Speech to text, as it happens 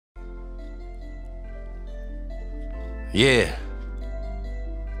Yeah.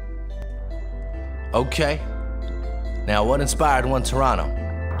 Okay. Now, what inspired One Toronto?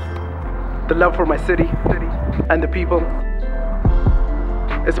 The love for my city and the people.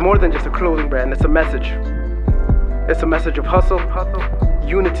 It's more than just a clothing brand, it's a message. It's a message of hustle,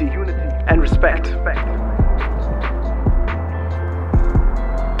 unity, and respect.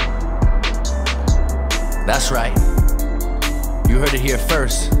 That's right. You heard it here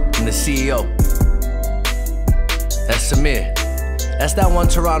first from the CEO. That's Samir. That's that One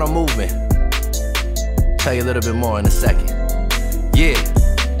Toronto movement. Tell you a little bit more in a second. Yeah.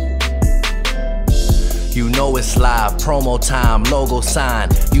 You know it's live, promo time, logo sign.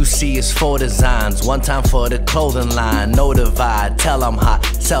 You see it's 4 designs, one time for the clothing line. No divide, tell I'm hot,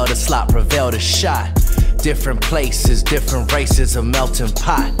 sell the slot, prevail the shot. Different places, different races, a melting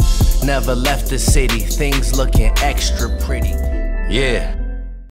pot. Never left the city, things looking extra pretty. Yeah.